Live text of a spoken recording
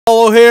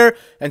here,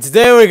 and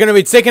today we're gonna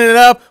be taking it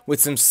up with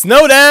some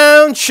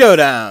SNOWDOwn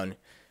Showdown.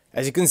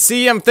 As you can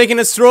see, I'm taking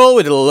a stroll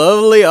with the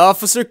lovely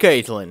Officer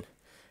Caitlin.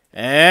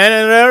 And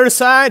on the other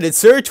side,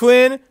 it's her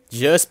twin,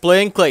 just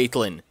playing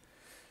Caitlin.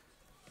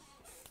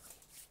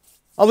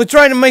 I'll be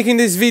trying to making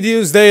these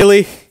videos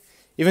daily,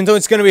 even though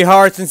it's gonna be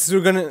hard since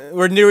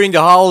we're nearing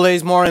the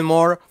holidays more and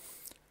more.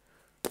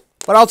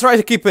 But I'll try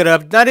to keep it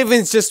up. Not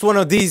even just one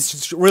of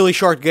these really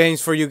short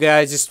games for you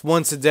guys, just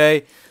once a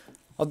day.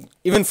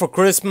 Even for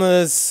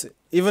Christmas,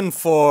 even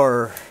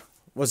for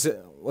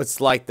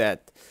what's like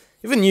that,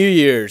 even New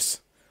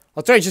Year's.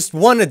 I'll try just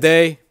one a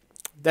day.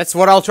 That's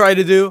what I'll try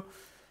to do.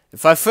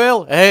 If I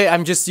fail, hey,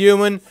 I'm just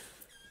human.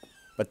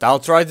 But I'll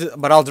try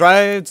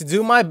to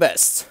do my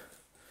best.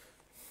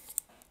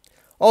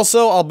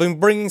 Also, I'll be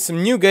bringing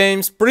some new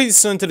games pretty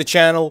soon to the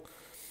channel,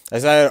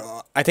 as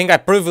I think I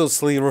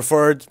previously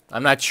referred.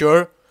 I'm not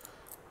sure.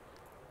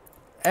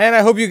 And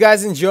I hope you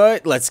guys enjoy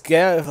it. Let's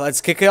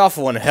kick it off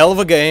one hell of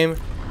a game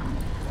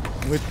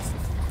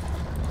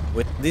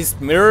with this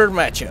mirror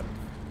matchup.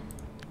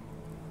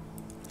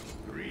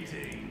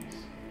 Greetings.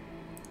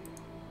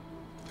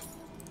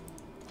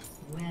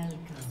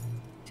 Welcome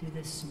to the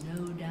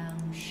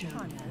SNOWDOwn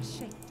Showdown.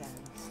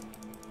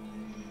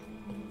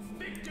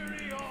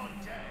 Victory or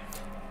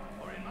death,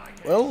 or in my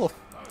case, Well,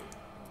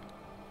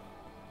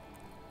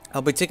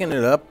 I'll be taking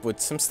it up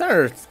with some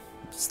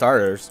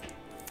starters.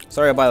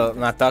 Sorry about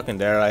not talking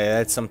there. I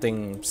had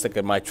something stick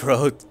in my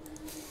throat.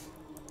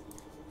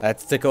 I had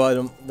to take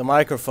out the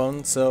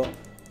microphone, so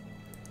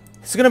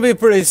it's gonna be a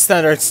pretty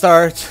standard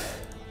start.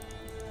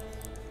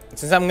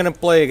 Since I'm gonna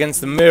play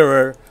against the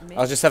mirror,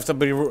 I'll just have to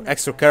be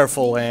extra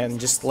careful and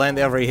just land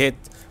every hit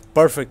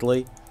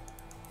perfectly.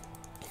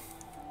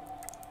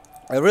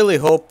 I really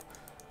hope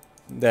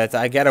that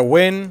I get a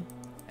win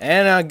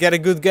and I get a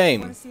good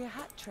game.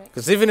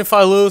 Because even if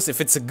I lose,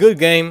 if it's a good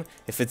game,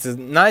 if it's a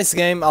nice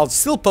game, I'll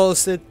still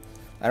post it.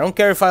 I don't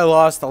care if I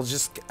lost. I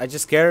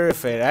just care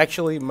if it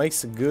actually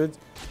makes a good,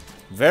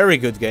 very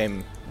good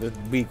game.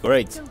 That'd be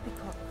great.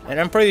 And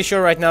I'm pretty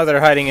sure right now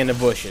they're hiding in the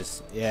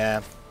bushes.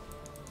 Yeah.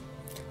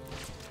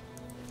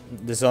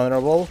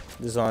 Dishonorable,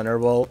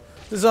 dishonorable,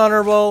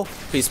 dishonorable.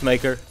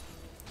 Peacemaker.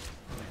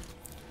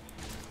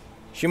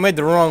 She made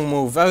the wrong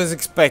move. I was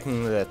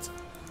expecting that.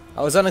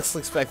 I was honestly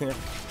expecting it.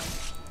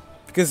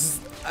 Because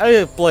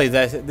I play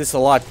this a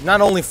lot,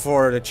 not only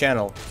for the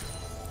channel,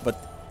 but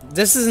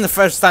this isn't the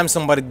first time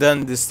somebody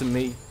done this to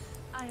me.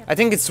 I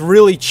think it's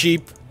really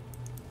cheap,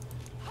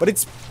 but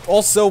it's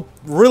also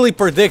really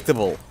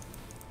predictable.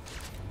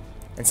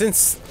 And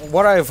since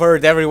what I've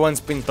heard,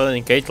 everyone's been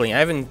playing Caitlyn. I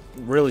haven't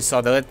really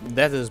saw that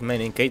as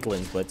many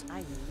Caitlyn's, but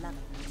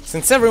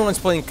since everyone's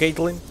playing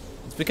Caitlyn,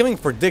 it's becoming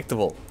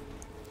predictable.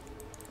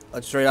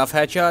 Let's trade off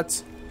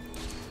headshots,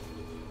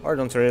 or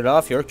don't trade it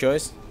off, your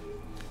choice.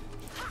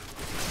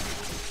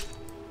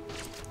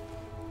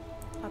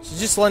 She's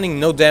just landing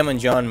no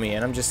damage on me,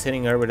 and I'm just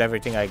hitting her with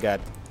everything I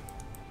got.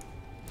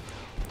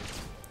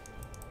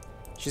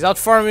 She's out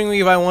farming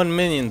me by 1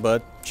 minion,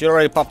 but she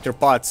already popped her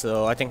pot,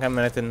 so I think I'm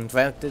at an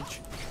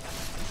advantage.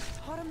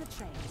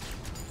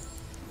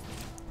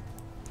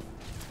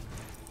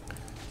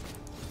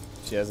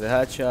 She has a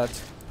headshot.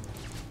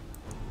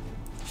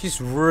 She's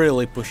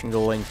really pushing the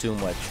lane too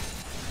much.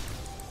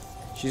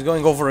 She's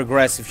going over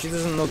aggressive. She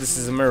doesn't know this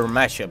is a mirror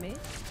matchup.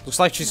 Looks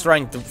like she's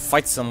trying to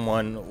fight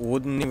someone who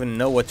wouldn't even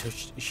know what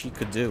she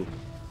could do.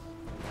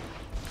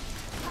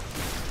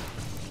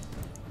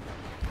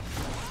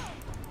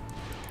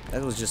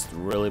 That was just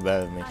really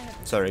bad of me.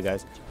 Sorry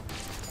guys.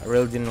 I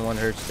really didn't want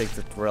her to take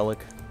that relic.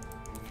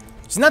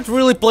 She's not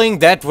really playing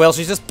that well,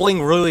 she's just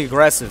playing really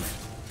aggressive.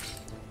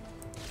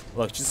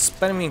 Look, she's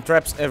spamming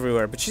traps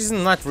everywhere, but she's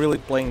not really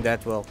playing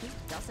that well.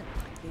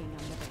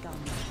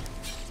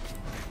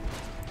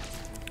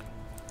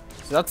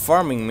 She's not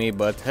farming me,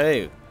 but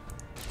hey,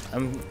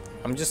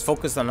 I'm just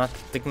focused on not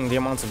taking the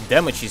amounts of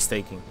damage she's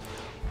taking.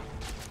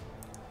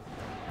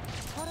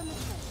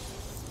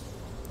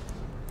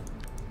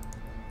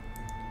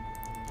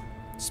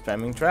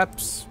 Spamming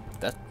traps,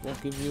 that will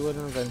give you an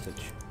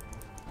advantage.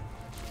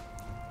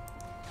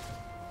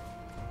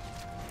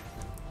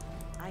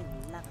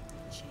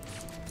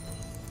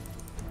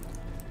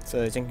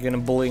 So you think you're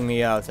gonna bully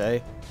me out, eh?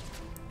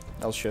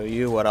 I'll show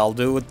you what I'll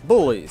do with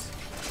bullies.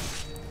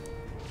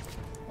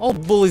 All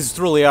bullies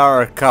truly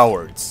are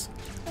cowards.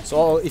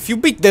 So if you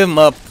beat them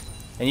up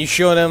and you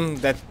show them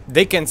that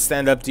they can't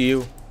stand up to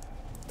you,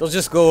 they'll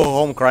just go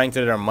home crying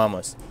to their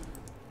mamas.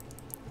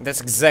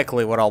 That's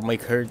exactly what I'll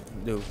make her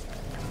do.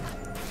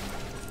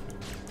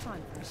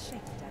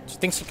 She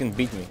thinks she can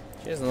beat me.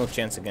 She has no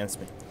chance against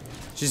me.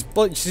 She's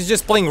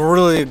just playing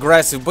really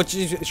aggressive, but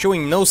she's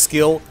showing no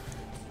skill.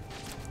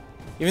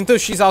 Even though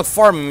she's out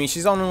farming me,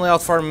 she's only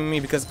out farming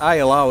me because I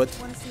allow it.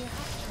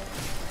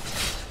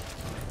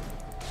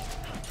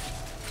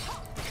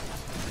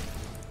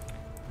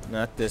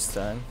 Not this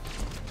time.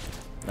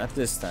 Not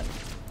this time.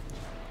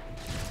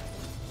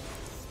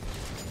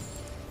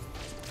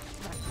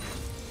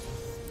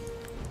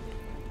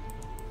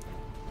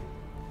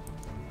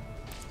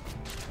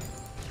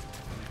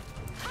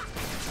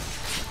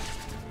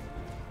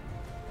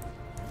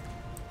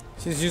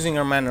 She's using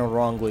her mana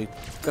wrongly,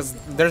 because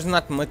there's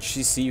not much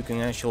CC you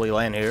can actually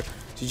land here.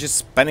 She's just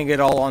spending it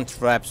all on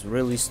traps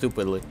really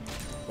stupidly,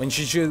 when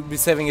she should be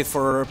saving it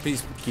for her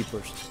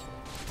peacekeepers.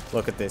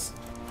 Look at this.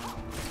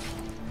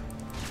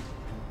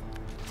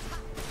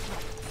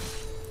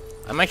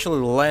 I'm actually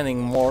landing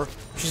more.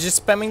 She's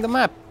just spamming the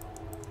map.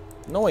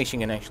 No way she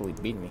can actually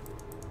beat me.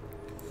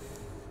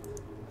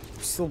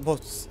 We still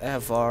both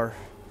have our...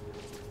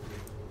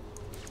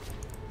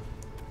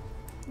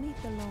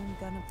 Meet the long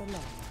gun of the law.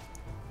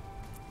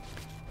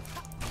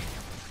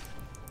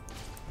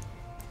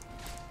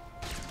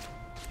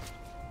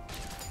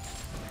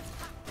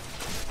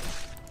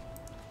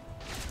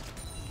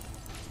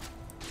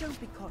 Don't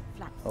be caught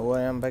flat. Oh,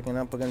 I am backing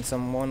up against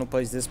someone who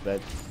plays this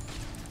bad.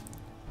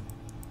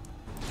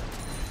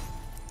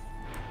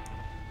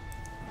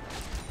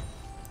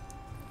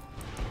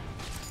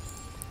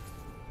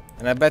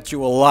 And I bet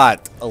you a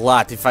lot.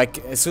 If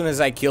as soon as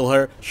I kill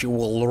her, she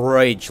will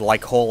rage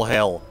like whole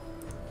hell.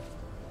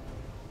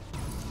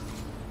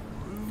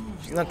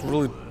 She's not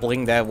really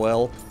playing that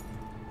well.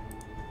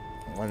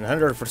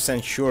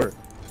 100% sure.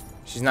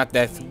 She's not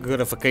that good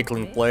of a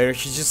Caitlyn player.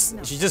 She's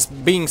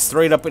just being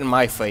straight up in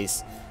my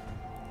face.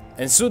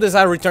 And as soon as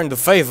I return the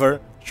favor,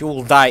 she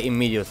will die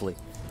immediately.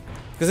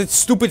 Because it's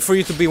stupid for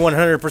you to be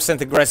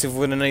 100% aggressive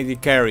with an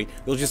AD carry.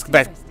 You'll just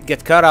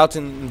get cut out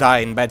and die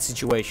in bad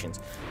situations.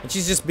 And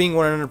she's just being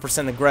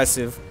 100%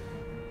 aggressive.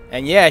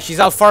 And yeah, she's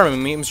out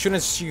farming me. As soon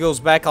as she goes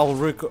back, I'll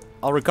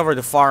recover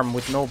the farm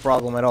with no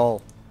problem at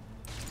all.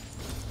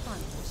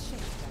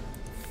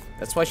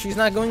 That's why she's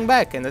not going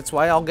back, and that's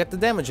why I'll get the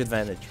damage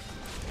advantage.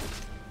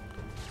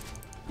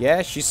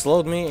 Yeah, she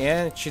slowed me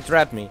and she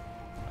trapped me.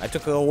 I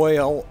took away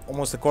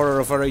almost a quarter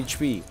of her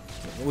HP.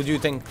 Who do you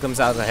think comes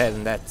out ahead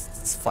in that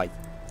fight?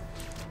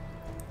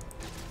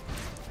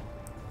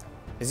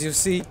 As you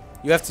see,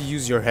 you have to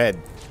use your head.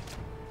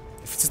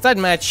 If it's a tight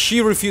match,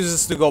 she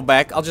refuses to go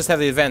back, I'll just have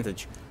the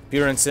advantage.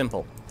 Pure and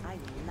simple.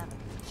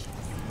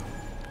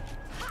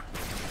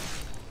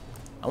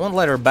 I won't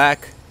let her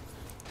back.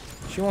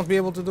 She won't be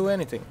able to do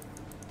anything.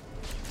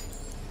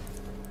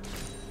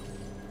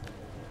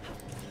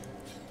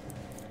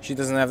 She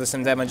doesn't have the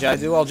same damage I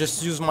do, I'll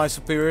just use my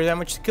superior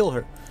damage to kill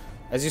her.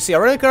 As you see, I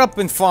already got up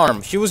in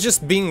farm. She was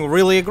just being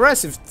really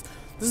aggressive.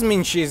 Doesn't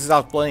mean she's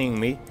outplaying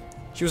me.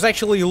 She was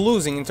actually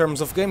losing in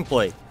terms of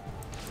gameplay.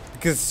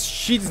 Because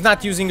she's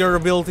not using her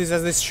abilities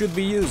as they should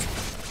be used.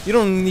 You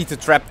don't need to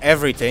trap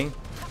everything.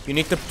 You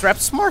need to trap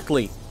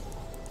smartly.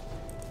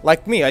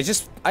 Like me, I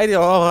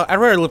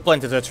rarely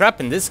planted a trap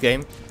in this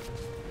game.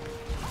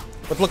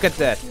 But look at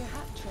that.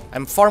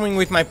 I'm farming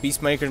with my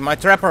peacemakers. My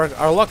trappers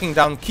are locking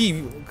down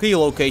key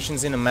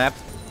locations in the map.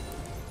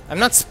 I'm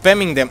not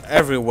spamming them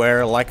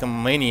everywhere like a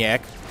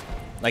maniac,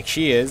 like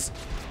she is.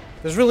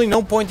 There's really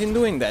no point in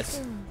doing that.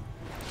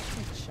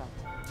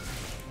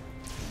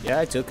 Yeah,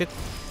 I took it.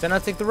 Then I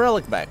take the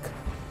relic back.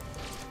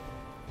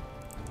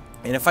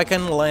 And if I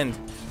can land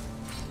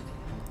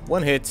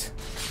one hit,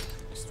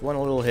 just one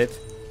little hit,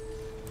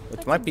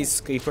 with my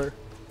peacekeeper.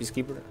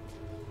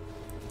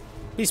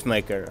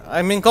 Peacemaker.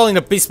 I've been calling it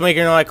a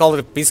peacemaker, now I call it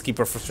a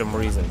peacekeeper for some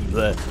reason.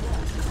 Blech.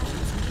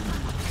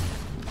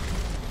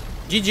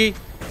 GG.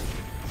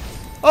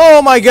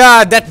 Oh my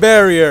god, that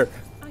barrier!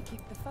 I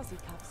keep the fuzzy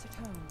cups at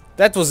home.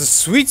 That was a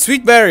sweet,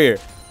 sweet barrier.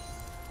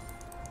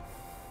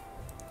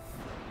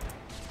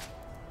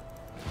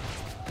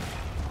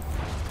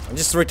 I'm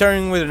just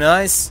returning with an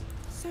ice.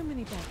 So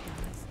many bad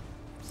guys.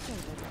 So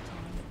little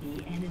time.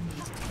 The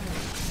enemy's turret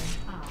has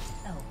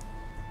half.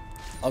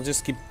 I'll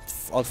just keep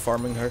out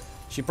farming her.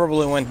 She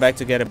probably went back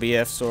to get a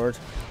BF sword.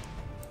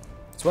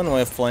 It's one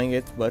way of playing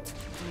it, but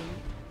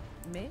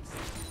Miss?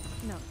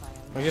 Not by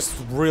a I just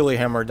really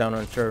hammered down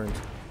on turn.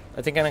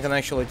 I think I can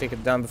actually take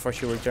it down before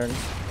she returns.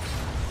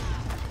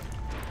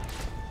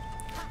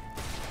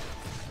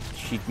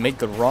 She made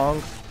the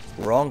wrong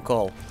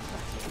call.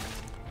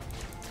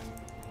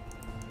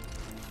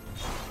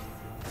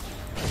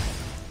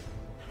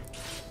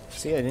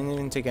 See, I didn't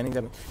even take any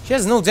damage. She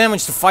has no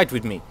damage to fight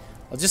with me.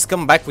 I'll just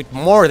come back with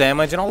more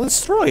damage and I'll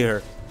destroy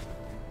her.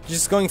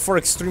 Just going for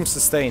extreme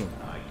sustain.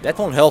 That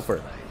won't help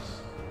her.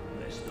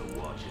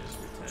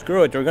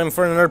 Screw it, we're going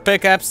for another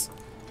pickaxe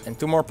and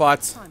 2 more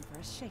pots. time for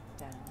a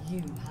shakedown. You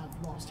have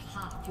lost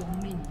half your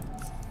minions.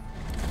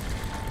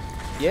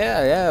 Yeah,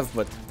 I have,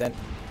 but then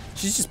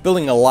she's just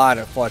building a lot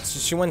of pots.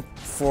 She went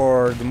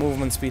for the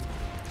movement speed.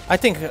 I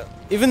think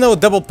even though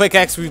double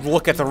pickaxe we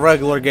look at the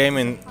regular game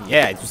and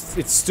yeah,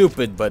 it's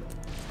stupid, but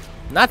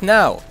not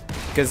now.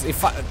 Because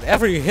if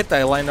every hit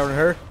I land on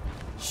her,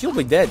 she'll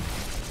be dead.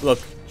 Look,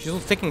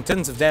 she's taking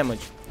tons of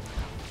damage.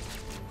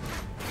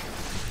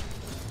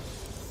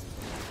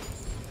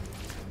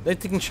 They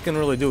think she can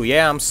really do.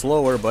 Yeah, I'm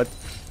slower, but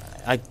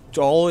I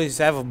always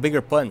have a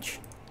bigger punch.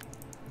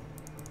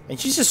 And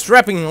she's just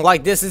trapping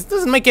like this. It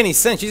doesn't make any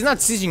sense. She's not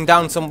sieging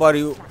down somebody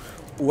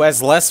who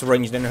has less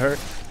range than her.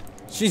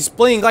 She's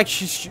playing like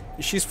she's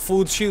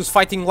food. She was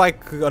fighting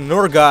like a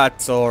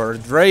Nurgat or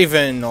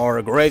Draven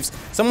or Graves.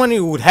 Someone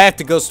who would have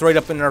to go straight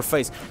up in her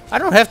face. I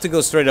don't have to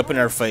go straight up in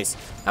her face.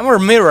 I'm her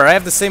mirror. I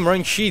have the same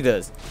range she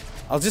does.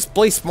 I'll just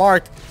play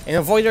smart and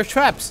avoid her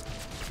traps.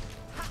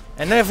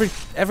 And every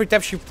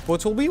tap she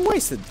puts will be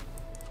wasted.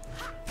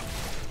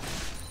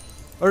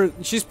 Or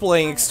she's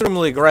playing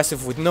extremely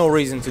aggressive with no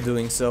reason to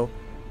doing so.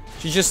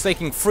 She's just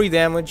taking free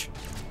damage.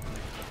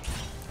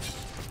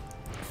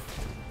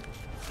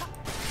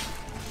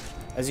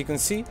 As you can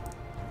see,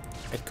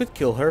 I could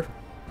kill her.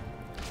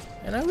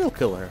 And I will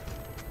kill her.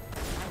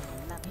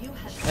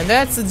 And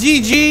that's a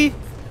GG!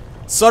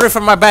 Sorry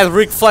for my bad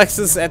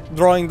reflexes at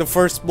drawing the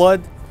first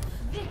blood.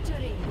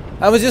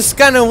 I was just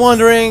kind of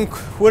wondering,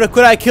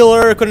 could I kill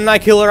her, couldn't I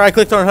kill her? I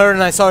clicked on her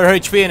and I saw her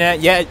HP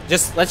and yeah,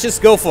 let's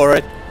just go for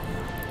it.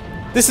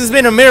 This has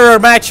been a mirror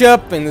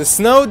matchup in the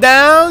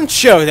SNOWDOwn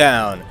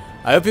Showdown.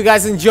 I hope you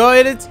guys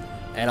enjoyed it,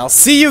 and I'll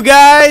see you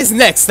guys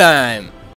next time.